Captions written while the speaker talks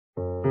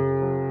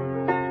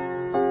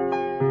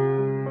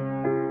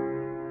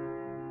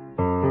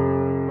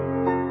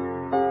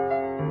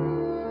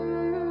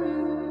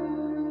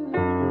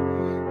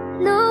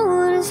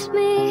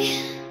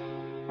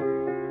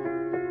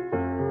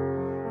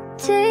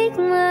take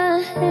my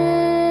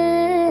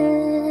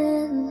hand.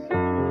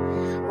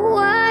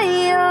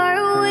 Why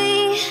are we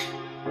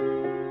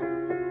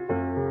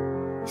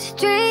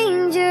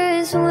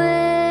strangers when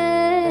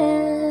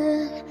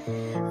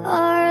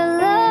our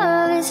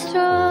love is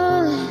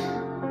strong?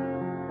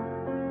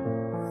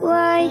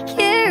 Why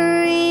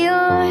carry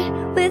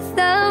on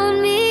without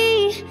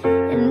me?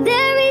 And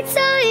every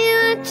time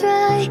I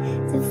try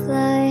to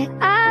fly,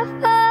 I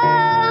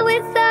fall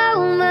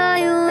without my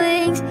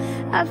wings.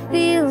 I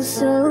feel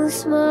so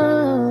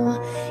small.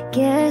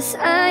 Guess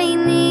I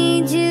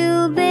need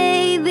you,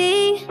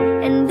 baby.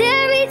 And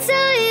every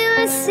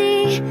time I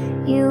see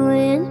you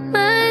in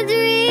my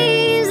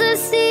dreams, I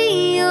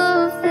see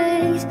your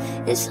face.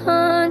 It's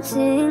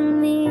haunting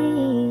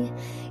me.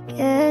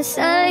 Guess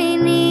I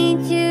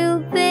need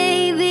you,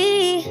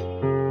 baby.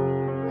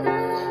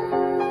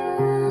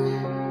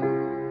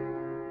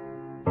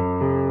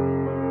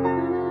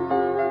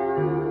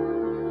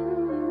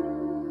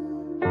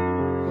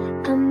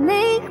 I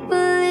make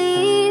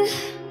believe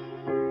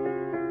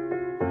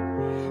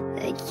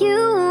that you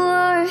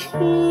are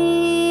here.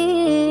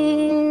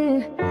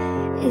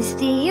 It's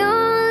the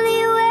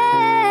only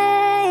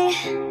way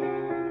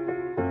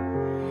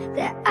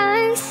that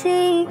I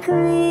see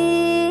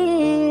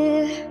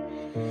clear.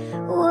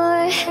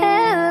 What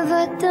have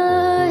I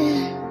done?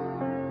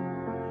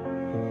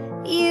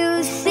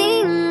 You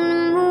seem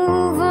to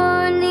move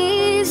on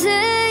easy,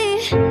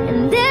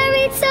 and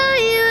every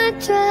time I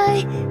try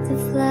to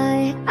fly,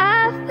 I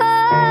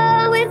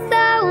fall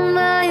without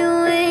my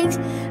wings.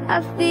 I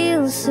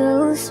feel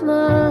so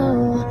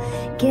small.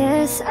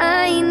 Guess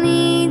I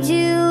need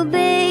you,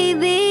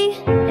 baby.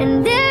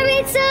 And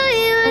every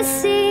time I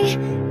see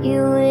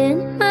you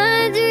in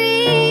my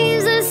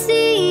dreams, I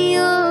see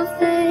your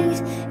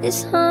face.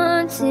 It's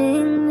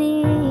haunting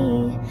me.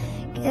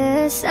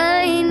 Guess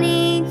I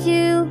need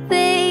you, baby.